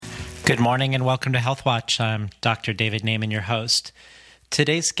Good morning and welcome to Health Watch. I'm Dr. David Naiman, your host.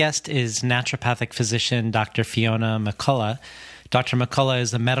 Today's guest is naturopathic physician Dr. Fiona McCulloch. Dr. McCulloch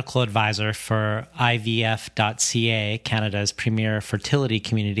is a medical advisor for IVF.ca, Canada's premier fertility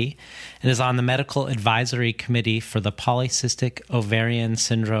community, and is on the medical advisory committee for the Polycystic Ovarian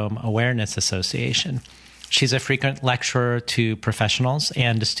Syndrome Awareness Association. She's a frequent lecturer to professionals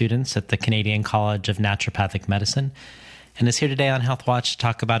and to students at the Canadian College of Naturopathic Medicine, and is here today on Health Watch to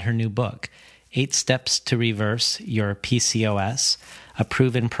talk about her new book, 8 Steps to Reverse Your PCOS, a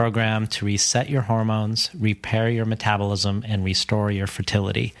proven program to reset your hormones, repair your metabolism, and restore your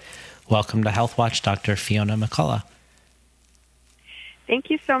fertility. Welcome to Health Watch, Dr. Fiona McCulloch. Thank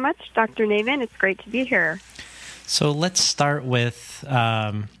you so much, Dr. Naiman. It's great to be here. So let's start with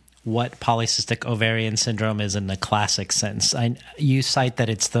what polycystic ovarian syndrome is in the classic sense. You cite that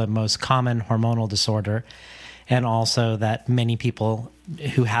it's the most common hormonal disorder, and also that many people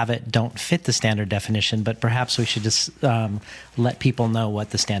who have it don't fit the standard definition, but perhaps we should just let people know what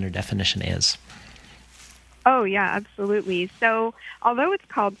the standard definition is. Oh, yeah, absolutely. So although it's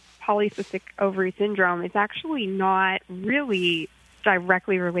called polycystic ovary syndrome, it's actually not really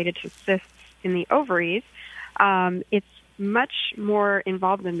directly related to cysts in the ovaries. It's much more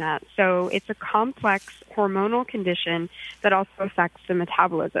involved than that. So it's a complex hormonal condition that also affects the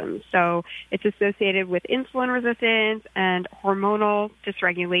metabolism. So it's associated with insulin resistance and hormonal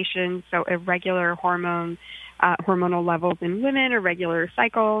dysregulation, so irregular hormonal levels in women, irregular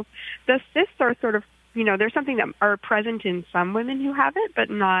cycles. The cysts are sort of, they're something that are present in some women who have it, but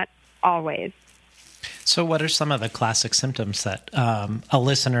not always. So what are some of the classic symptoms that a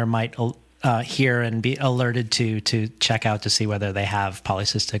listener might hear and be alerted to check out to see whether they have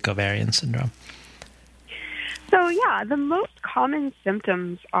polycystic ovarian syndrome? So, yeah, the most common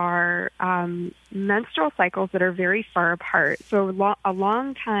symptoms are menstrual cycles that are very far apart. So a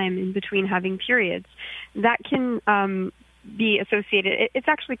long time in between having periods. That can be associated. It's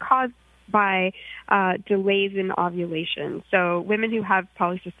actually caused by delays in ovulation. So women who have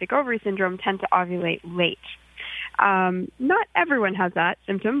polycystic ovary syndrome tend to ovulate late. Not everyone has that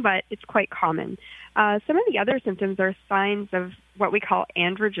symptom, but it's quite common. Some of the other symptoms are signs of what we call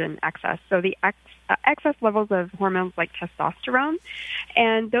androgen excess, so the excess levels of hormones like testosterone,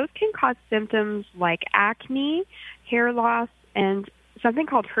 and those can cause symptoms like acne, hair loss, and something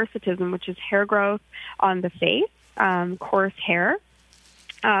called hirsutism, which is hair growth on the face, coarse hair.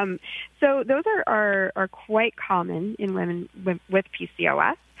 So those are quite common in women with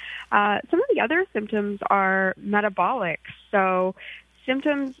PCOS. Some of the other symptoms are metabolic, so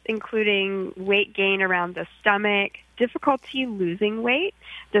symptoms including weight gain around the stomach, difficulty losing weight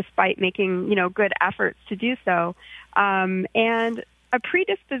despite making, good efforts to do so, and a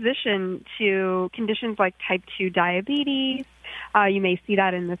predisposition to conditions like type 2 diabetes. You may see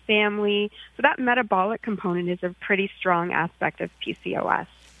that in the family. So that metabolic component is a pretty strong aspect of PCOS.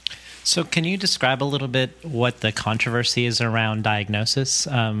 So can you describe a little bit what the controversy is around diagnosis,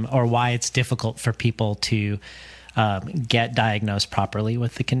 or why it's difficult for people to get diagnosed properly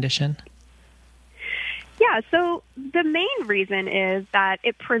with the condition? Yeah, so the main reason is that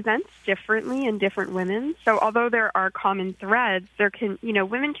it presents differently in different women. So although there are common threads,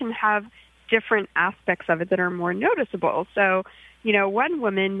 women can have different aspects of it that are more noticeable. So, one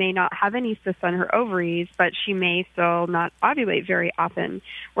woman may not have any cysts on her ovaries, but she may still not ovulate very often,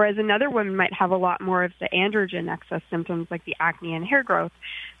 whereas another woman might have a lot more of the androgen excess symptoms like the acne and hair growth.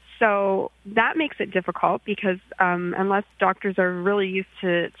 So that makes it difficult because unless doctors are really used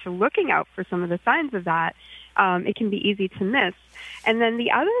to looking out for some of the signs of that, it can be easy to miss. And then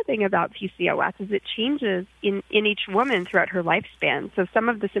the other thing about PCOS is it changes in each woman throughout her lifespan. So some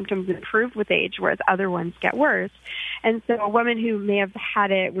of the symptoms improve with age, whereas other ones get worse. And so a woman who may have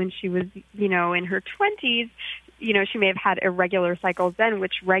had it when she was, in her 20s, she may have had irregular cycles then,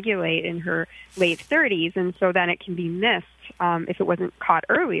 which regulate in her late 30s. And so then it can be missed if it wasn't caught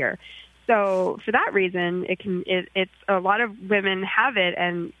earlier. So for that reason, it's a lot of women have it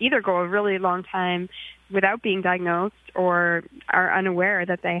and either go a really long time without being diagnosed or are unaware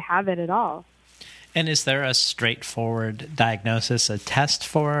that they have it at all. And is there a straightforward diagnosis, a test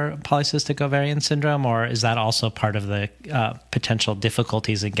for polycystic ovarian syndrome, or is that also part of the potential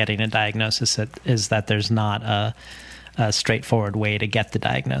difficulties in getting a diagnosis, is that there's not a straightforward way to get the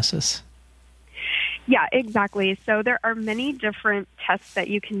diagnosis? Yeah, exactly. So there are many different tests that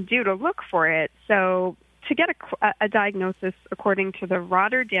you can do to look for it. So to get a diagnosis according to the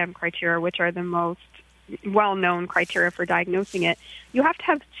Rotterdam criteria, which are the most well-known criteria for diagnosing it, you have to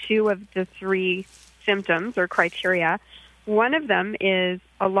have 2 of the 3 symptoms or criteria. One of them is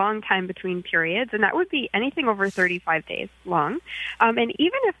a long time between periods, and that would be anything over 35 days long. And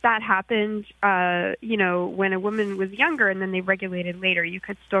even if that happened, when a woman was younger and then they regulated later, you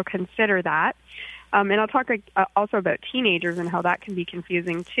could still consider that. And I'll talk also about teenagers and how that can be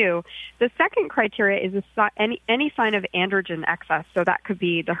confusing too. The second criteria is any sign of androgen excess. So that could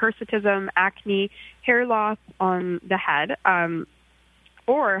be the hirsutism, acne, hair loss on the head,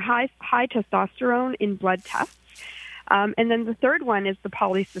 or high testosterone in blood tests. And then the third one is the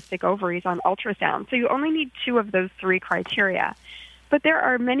polycystic ovaries on ultrasound. So you only need 2 of those 3 criteria. But there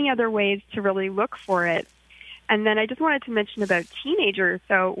are many other ways to really look for it. And then I just wanted to mention about teenagers.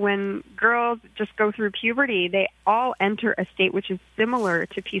 So when girls just go through puberty, they all enter a state which is similar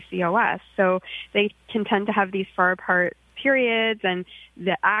to PCOS. So they can tend to have these far apart periods and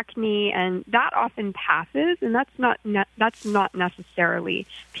the acne, and that often passes, and that's not necessarily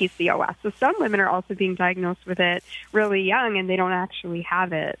PCOS. So some women are also being diagnosed with it really young, and they don't actually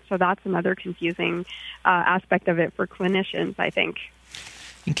have it. So that's another confusing aspect of it for clinicians, I think.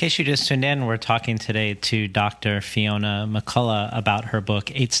 In case you just tuned in, we're talking today to Dr. Fiona McCulloch about her book,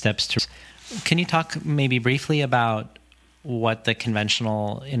 8 Steps to... Can you talk maybe briefly about what the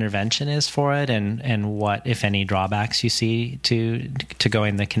conventional intervention is for it and what, if any, drawbacks you see to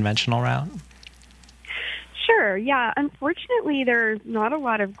going the conventional route? Sure, yeah. Unfortunately, there's not a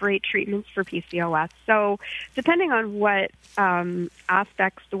lot of great treatments for PCOS. So depending on what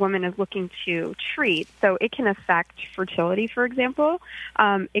aspects the woman is looking to treat, so it can affect fertility, for example.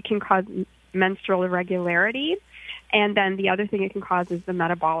 It can cause menstrual irregularity. And then the other thing it can cause is the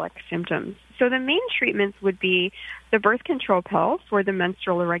metabolic symptoms. So the main treatments would be the birth control pill for the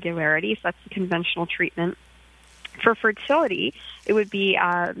menstrual irregularity. So that's the conventional treatment. For fertility, it would be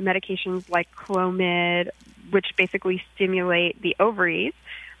medications like Clomid, which basically stimulate the ovaries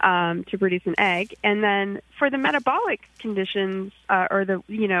to produce an egg. And then for the metabolic conditions, or the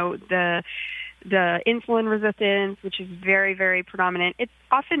insulin resistance, which is very, very predominant, it's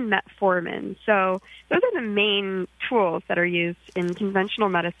often metformin. So those are the main tools that are used in conventional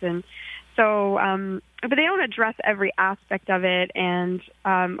medicine. So, but they don't address every aspect of it, and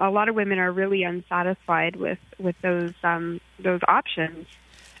a lot of women are really unsatisfied with those options.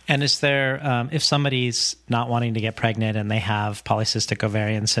 And is there, if somebody's not wanting to get pregnant and they have polycystic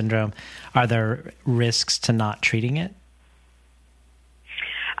ovarian syndrome, are there risks to not treating it?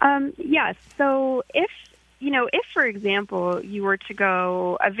 Yes. So if, for example, you were to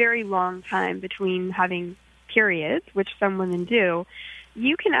go a very long time between having periods, which some women do,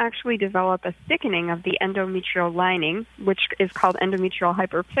 you can actually develop a thickening of the endometrial lining, which is called endometrial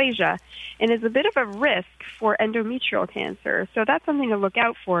hyperplasia, and is a bit of a risk for endometrial cancer. So that's something to look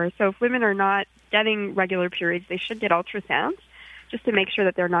out for. So if women are not getting regular periods, they should get ultrasounds just to make sure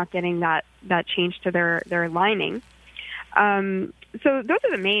that they're not getting that change to their lining. So those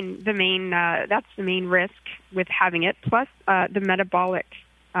are the main that's the main risk with having it. Plus, the metabolic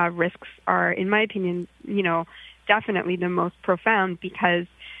risks are, in my opinion, definitely the most profound, because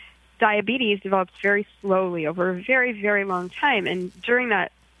diabetes develops very slowly over a very, very long time. And during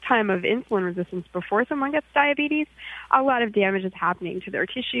that time of insulin resistance before someone gets diabetes, a lot of damage is happening to their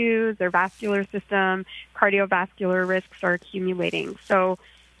tissues, their vascular system, cardiovascular risks are accumulating. So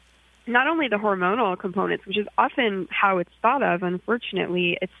not only the hormonal components, which is often how it's thought of,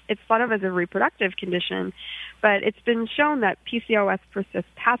 unfortunately, it's thought of as a reproductive condition, but it's been shown that PCOS persists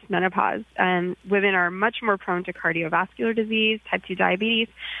past menopause, and women are much more prone to cardiovascular disease, type 2 diabetes.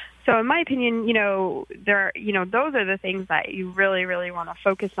 So in my opinion, those are the things that you really, really want to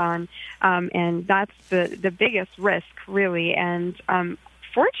focus on, and that's the biggest risk, really. And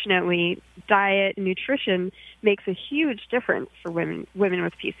fortunately, diet and nutrition makes a huge difference for women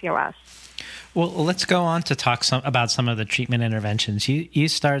with PCOS. Well, let's go on to talk about some of the treatment interventions. You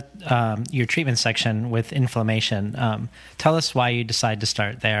start your treatment section with inflammation. Tell us why you decide to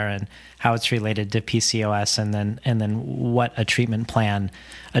start there and how it's related to PCOS, and then what a treatment plan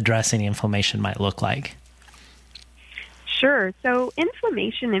addressing inflammation might look like. Sure. So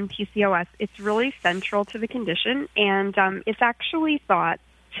inflammation in PCOS, it's really central to the condition, and it's actually thought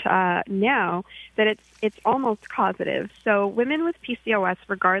now that it's almost causative. So women with PCOS,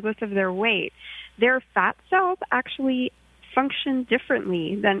 regardless of their weight, their fat cells actually function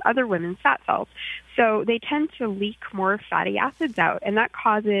differently than other women's fat cells. So they tend to leak more fatty acids out, and that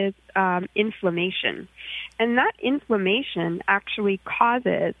causes inflammation. And that inflammation actually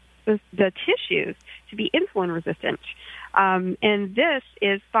causes the tissues to be insulin resistant. And this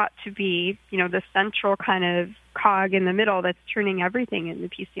is thought to be, the central kind of cog in the middle that's turning everything in the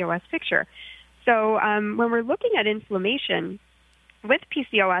PCOS picture. So when we're looking at inflammation, with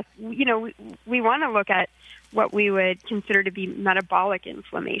PCOS, we want to look at what we would consider to be metabolic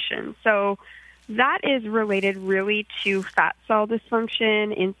inflammation. So that is related really to fat cell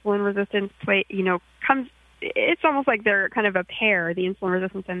dysfunction, insulin resistance. It's almost like they're kind of a pair, the insulin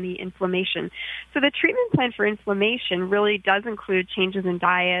resistance and the inflammation. So the treatment plan for inflammation really does include changes in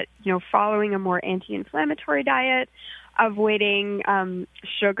diet, following a more anti-inflammatory diet, avoiding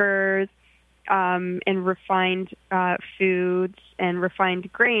sugars and refined foods and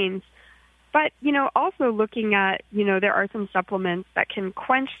refined grains. But, also looking at, there are some supplements that can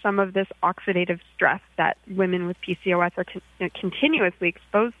quench some of this oxidative stress that women with PCOS are continuously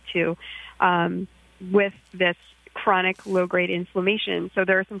exposed to with this chronic low-grade inflammation. So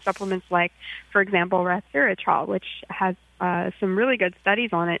there are some supplements like, for example, resveratrol, which has some really good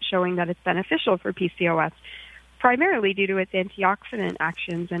studies on it showing that it's beneficial for PCOS, primarily due to its antioxidant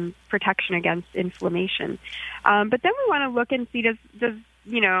actions and protection against inflammation. But then we want to look and see, does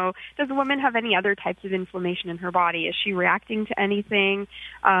a woman have any other types of inflammation in her body? Is she reacting to anything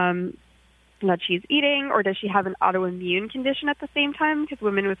that she's eating, or does she have an autoimmune condition at the same time? Because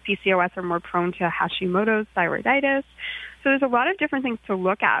women with PCOS are more prone to Hashimoto's thyroiditis. So there's a lot of different things to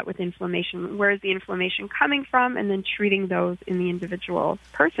look at with inflammation. Where is the inflammation coming from, and then treating those in the individual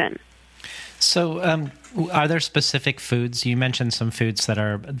person. So, are there specific foods? You mentioned some foods that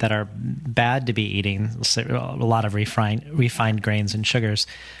are bad to be eating. A lot of refined grains and sugars.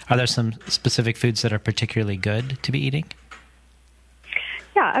 Are there some specific foods that are particularly good to be eating?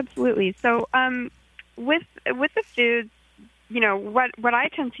 Yeah, absolutely. So, with the foods, what I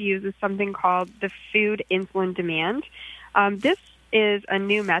tend to use is something called the food insulin demand. This is a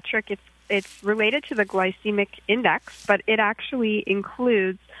new metric. It's related to the glycemic index, but it actually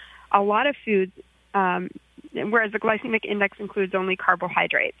includes a lot of foods, whereas the glycemic index includes only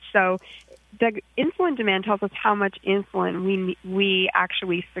carbohydrates. So the insulin demand tells us how much insulin we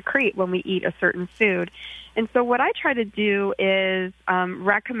actually secrete when we eat a certain food. And so what I try to do is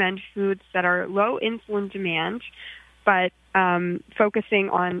recommend foods that are low insulin demand, but focusing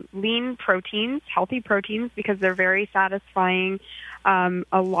on lean proteins, healthy proteins, because they're very satisfying,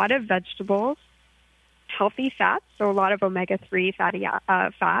 a lot of vegetables, healthy fats, so a lot of omega-3 fatty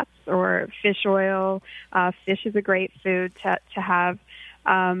fats or fish oil. Fish is a great food to have,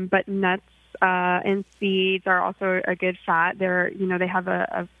 but nuts and seeds are also a good fat. They have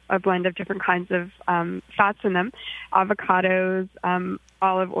a blend of different kinds of fats in them. Avocados,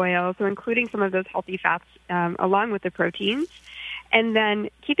 olive oil, so including some of those healthy fats along with the proteins. And then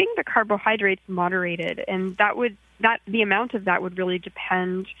keeping the carbohydrates moderated, and the amount of that would really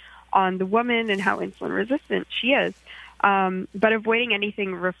depend on the woman and how insulin resistant she is. But avoiding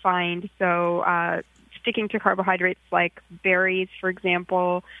anything refined, so sticking to carbohydrates like berries, for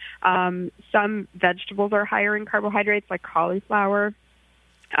example. Some vegetables are higher in carbohydrates, like cauliflower.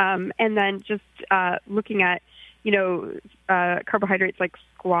 And then just looking at, carbohydrates like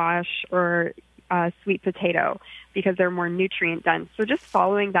squash or sweet potato, because they're more nutrient dense. So just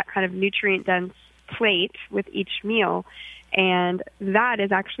following that kind of nutrient dense plate with each meal. And that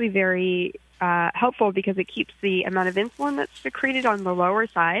is actually very helpful because it keeps the amount of insulin that's secreted on the lower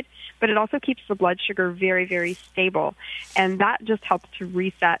side, but it also keeps the blood sugar very, very stable. And that just helps to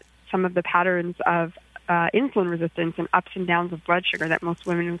reset some of the patterns of insulin resistance and ups and downs of blood sugar that most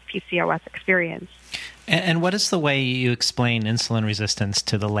women with PCOS experience. And what is the way you explain insulin resistance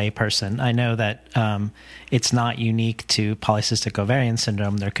to the layperson? I know that it's not unique to polycystic ovarian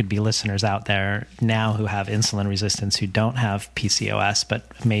syndrome. There could be listeners out there now who have insulin resistance who don't have PCOS,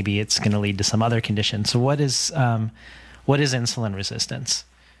 but maybe it's going to lead to some other condition. So what is insulin resistance?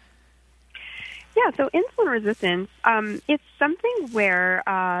 Yeah, so insulin resistance, it's something where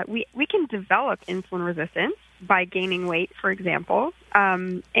we can develop insulin resistance by gaining weight, for example.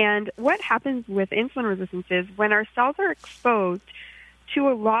 And what happens with insulin resistance is when our cells are exposed to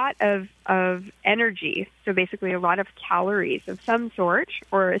a lot of energy, so basically a lot of calories of some sort,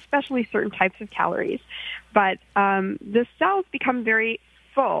 or especially certain types of calories, but the cells become very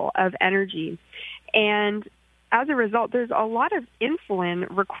full of energy. And as a result, there's a lot of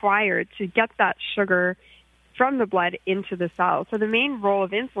insulin required to get that sugar from the blood into the cell. So the main role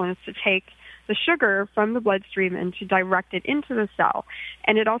of insulin is to take the sugar from the bloodstream and to direct it into the cell.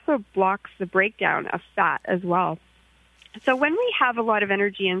 And it also blocks the breakdown of fat as well. So when we have a lot of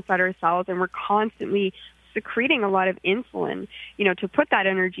energy inside our cells and we're constantly secreting a lot of insulin, to put that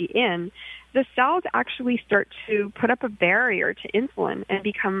energy in, the cells actually start to put up a barrier to insulin and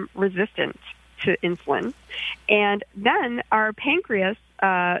become resistant to insulin. And then our pancreas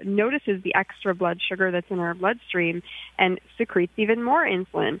notices the extra blood sugar that's in our bloodstream and secretes even more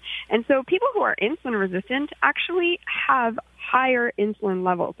insulin. And so people who are insulin resistant actually have higher insulin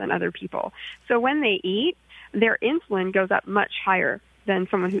levels than other people. So when they eat, their insulin goes up much higher than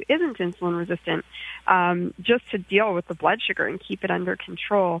someone who isn't insulin resistant, just to deal with the blood sugar and keep it under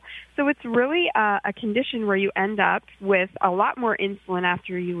control. So it's really a condition where you end up with a lot more insulin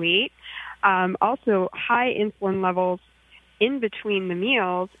after you eat, also high insulin levels in between the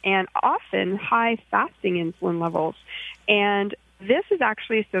meals, and often high fasting insulin levels. And this is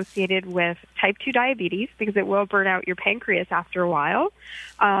actually associated with type 2 diabetes because it will burn out your pancreas after a while,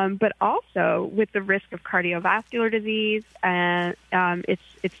 but also with the risk of cardiovascular disease. And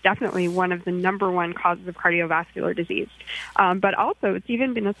it's definitely one of the number one causes of cardiovascular disease. But also, it's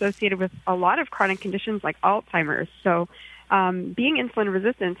even been associated with a lot of chronic conditions like Alzheimer's. So being insulin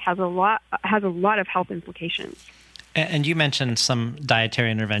resistant has a lot of health implications. And you mentioned some dietary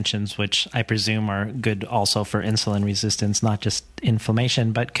interventions, which I presume are good also for insulin resistance, not just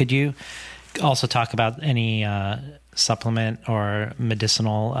inflammation. But could you also talk about any supplement or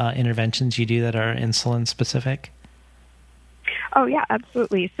medicinal interventions you do that are insulin specific? Oh, yeah,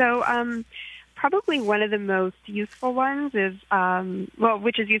 absolutely. So probably one of the most useful ones is,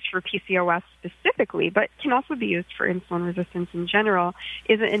 which is used for PCOS specifically, but can also be used for insulin resistance in general,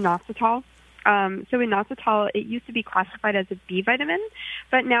 is inositol. So inositol, it used to be classified as a B vitamin,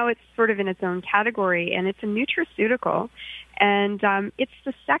 but now it's sort of in its own category, and it's a nutraceutical. And it's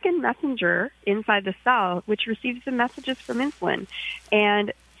the second messenger inside the cell, which receives the messages from insulin.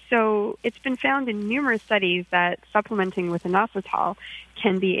 And so it's been found in numerous studies that supplementing with inositol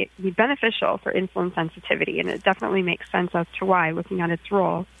can be beneficial for insulin sensitivity, and it definitely makes sense as to why, looking at its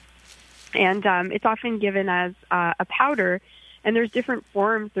role. And it's often given as a powder. And there's different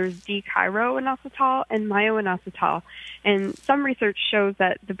forms. There's D-chiro-inositol and myo-inositol. And some research shows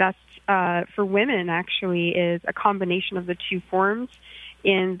that the best for women actually is a combination of the two forms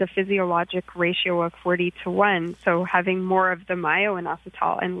in the physiologic ratio of 40-1. So having more of the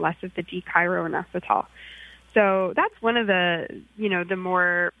myo-inositol and less of the D-chiro-inositol. So that's one of the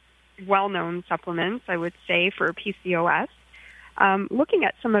more well-known supplements, I would say, for PCOS. Looking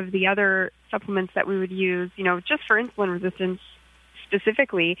at some of the other supplements that we would use, just for insulin resistance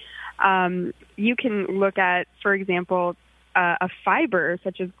specifically, you can look at, for example, a fiber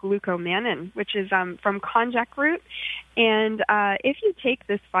such as glucomannan, which is from konjac root. And if you take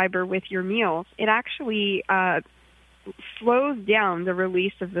this fiber with your meals, it actually slows down the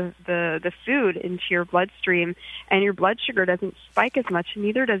release of the food into your bloodstream, and your blood sugar doesn't spike as much, and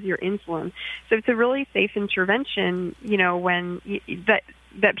neither does your insulin. So it's a really safe intervention,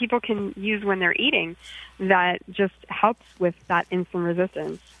 that people can use when they're eating that just helps with that insulin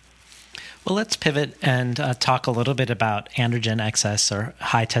resistance. Well, let's pivot and talk a little bit about androgen excess or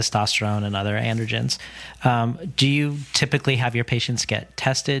high testosterone and other androgens. Do you typically have your patients get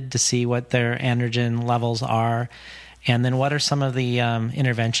tested to see what their androgen levels are? And then what are some of the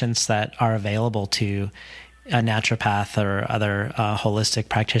interventions that are available to a naturopath or other holistic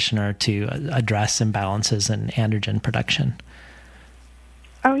practitioner to address imbalances in androgen production?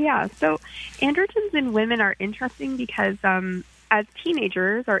 Oh, yeah. So androgens in women are interesting because as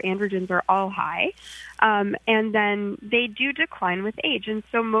teenagers, our androgens are all high, and then they do decline with age. And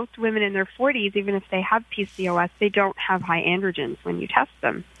so most women in their 40s, even if they have PCOS, they don't have high androgens when you test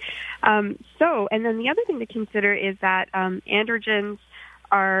them. And then the other thing to consider is that androgens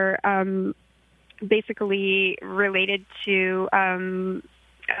are basically related to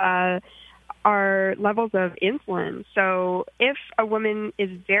our levels of insulin. So if a woman is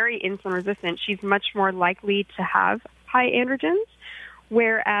very insulin resistant, she's much more likely to have high androgens,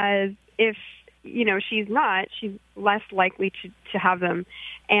 whereas if she's not, she's less likely to have them.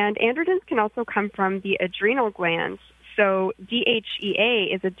 And androgens can also come from the adrenal glands. So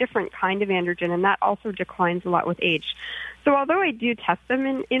DHEA is a different kind of androgen, and that also declines a lot with age. So although I do test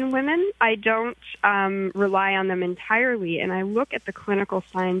them in women, I don't rely on them entirely, and I look at the clinical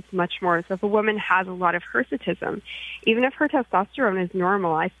signs much more. So if a woman has a lot of hirsutism, even if her testosterone is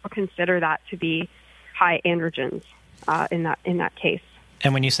normal, I still consider that to be high androgens in that case.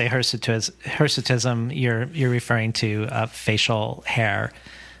 And when you say hirsutism, you're referring to facial hair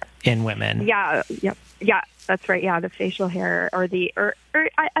in women. Yeah, that's right. Yeah, the facial hair or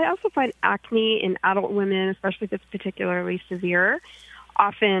I also find acne in adult women, especially if it's particularly severe.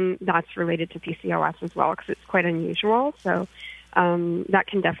 Often that's related to PCOS as well because it's quite unusual. So that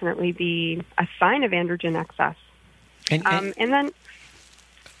can definitely be a sign of androgen excess. And then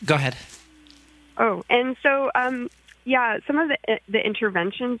go ahead. Oh, and so some of the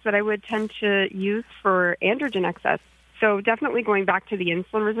interventions that I would tend to use for androgen excess. So definitely going back to the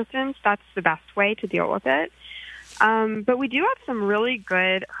insulin resistance, that's the best way to deal with it. But we do have some really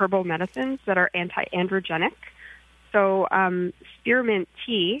good herbal medicines that are anti-androgenic. So spearmint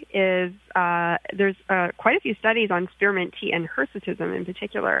tea is, there's quite a few studies on spearmint tea and hirsutism in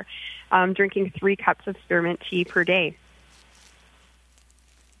particular, drinking 3 cups of spearmint tea per day.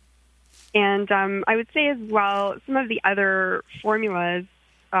 And I would say as well, some of the other formulas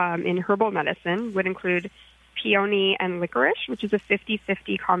in herbal medicine would include peony and licorice, which is a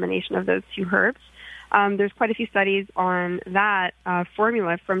 50-50 combination of those 2 herbs. There's quite a few studies on that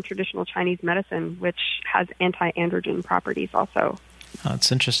formula from traditional Chinese medicine, which has anti-androgen properties also. Oh,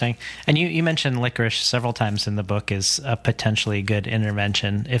 that's interesting. And you mentioned licorice several times in the book as a potentially good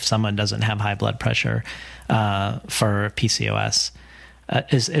intervention if someone doesn't have high blood pressure for PCOS.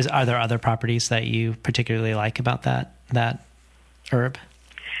 Are there other properties that you particularly like about that herb?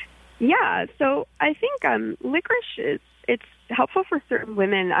 Yeah, so I think licorice it's helpful for certain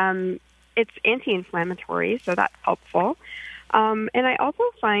women. It's anti-inflammatory, so that's helpful. And I also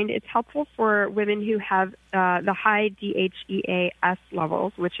find it's helpful for women who have the high DHEAS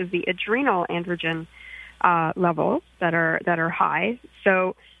levels, which is the adrenal androgen levels that are high.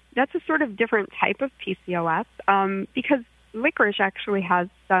 So that's a sort of different type of PCOS because licorice actually has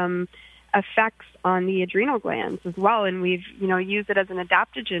some effects on the adrenal glands as well, and we've used it as an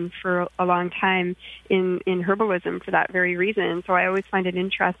adaptogen for a long time in herbalism for that very reason. So I always find it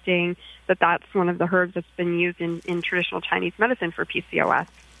interesting that that's one of the herbs that's been used in traditional Chinese medicine for PCOS.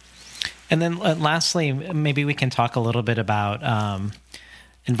 And then lastly, maybe we can talk a little bit about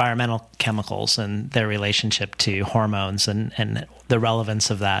environmental chemicals and their relationship to hormones and the relevance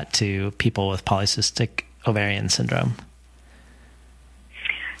of that to people with polycystic ovarian syndrome.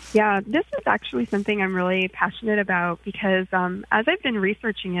 Yeah, this is actually something I'm really passionate about because as I've been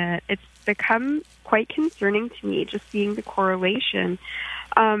researching it, it's become quite concerning to me just seeing the correlation.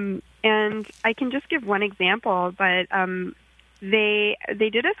 And I can just give one example, but they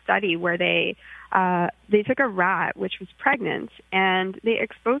did a study where they took a rat which was pregnant and they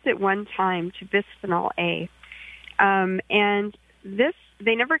exposed it one time to bisphenol A, and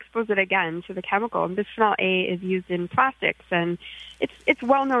they never exposed it again to the chemical. And bisphenol A is used in plastics, and it's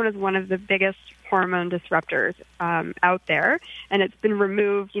well known as one of the biggest hormone disruptors out there. And it's been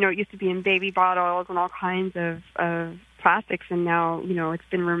removed. It used to be in baby bottles and all kinds of plastics, and now it's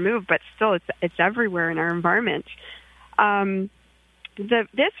been removed. But still, it's everywhere in our environment.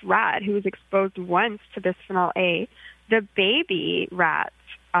 This rat who was exposed once to bisphenol A, the baby rats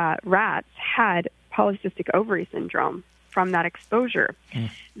had polycystic ovary syndrome from that exposure.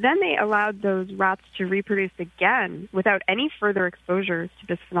 Then they allowed those rats to reproduce again without any further exposures to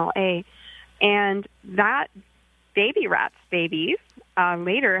bisphenol A. And that baby rat's babies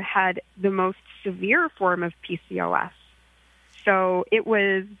later had the most severe form of PCOS. So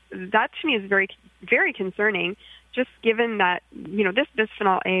that to me is very, very concerning, just given that, this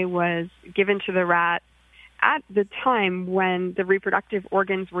bisphenol A was given to the rat at the time when the reproductive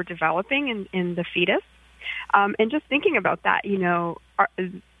organs were developing in the fetus. And just thinking about that, if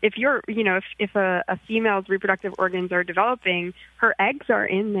a female's reproductive organs are developing, her eggs are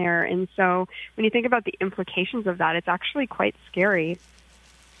in there. And so when you think about the implications of that, it's actually quite scary.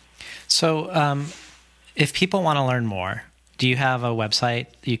 So if people want to learn more, do you have a website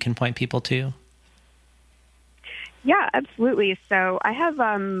you can point people to? Yeah, absolutely. So I have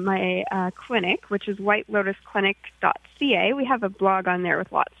my clinic, which is whitelotusclinic.ca. We have a blog on there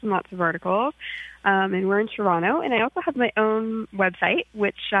with lots and lots of articles. And we're in Toronto. And I also have my own website,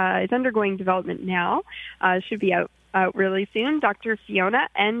 which is undergoing development now. It should be out really soon,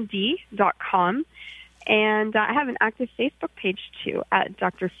 drfionand.com. And I have an active Facebook page, too, at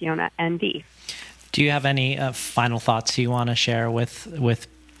Dr. Fiona ND. Do you have any final thoughts you want to share with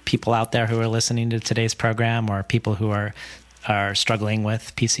people out there who are listening to today's program or people who are struggling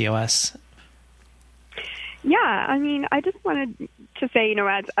with PCOS? Yeah, I mean, I just wanted to say,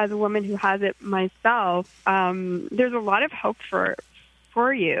 as a woman who has it myself, there's a lot of hope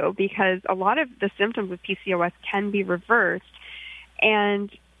for you because a lot of the symptoms of PCOS can be reversed,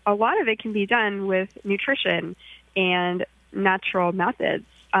 and a lot of it can be done with nutrition and natural methods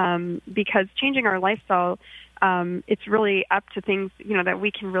because changing our lifestyle, it's really up to things, that we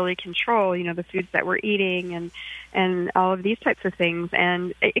can really control, the foods that we're eating and all of these types of things.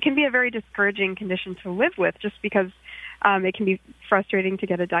 And it can be a very discouraging condition to live with just because it can be frustrating to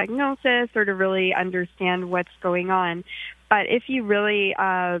get a diagnosis or to really understand what's going on. But if you really,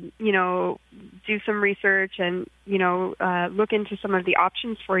 do some research and, look into some of the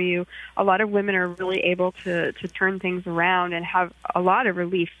options for you, a lot of women are really able to turn things around and have a lot of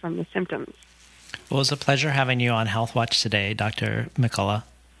relief from the symptoms. Well, it was a pleasure having you on Health Watch today, Dr. McCulloch.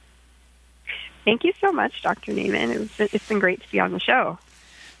 Thank you so much, Dr. Naiman. It's been great to be on the show.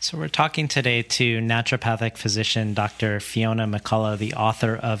 So we're talking today to naturopathic physician Dr. Fiona McCulloch, the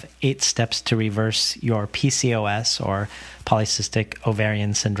author of 8 Steps to Reverse Your PCOS, or Polycystic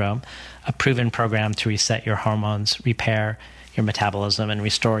Ovarian Syndrome, a proven program to reset your hormones, repair your metabolism, and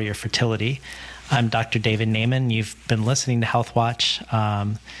restore your fertility. I'm Dr. David Naiman. You've been listening to Health Watch.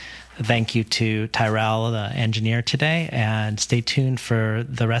 Thank you to Tyrell, the engineer today, and stay tuned for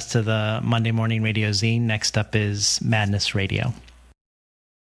the rest of the Monday Morning Radio Zine. Next up is Madness Radio.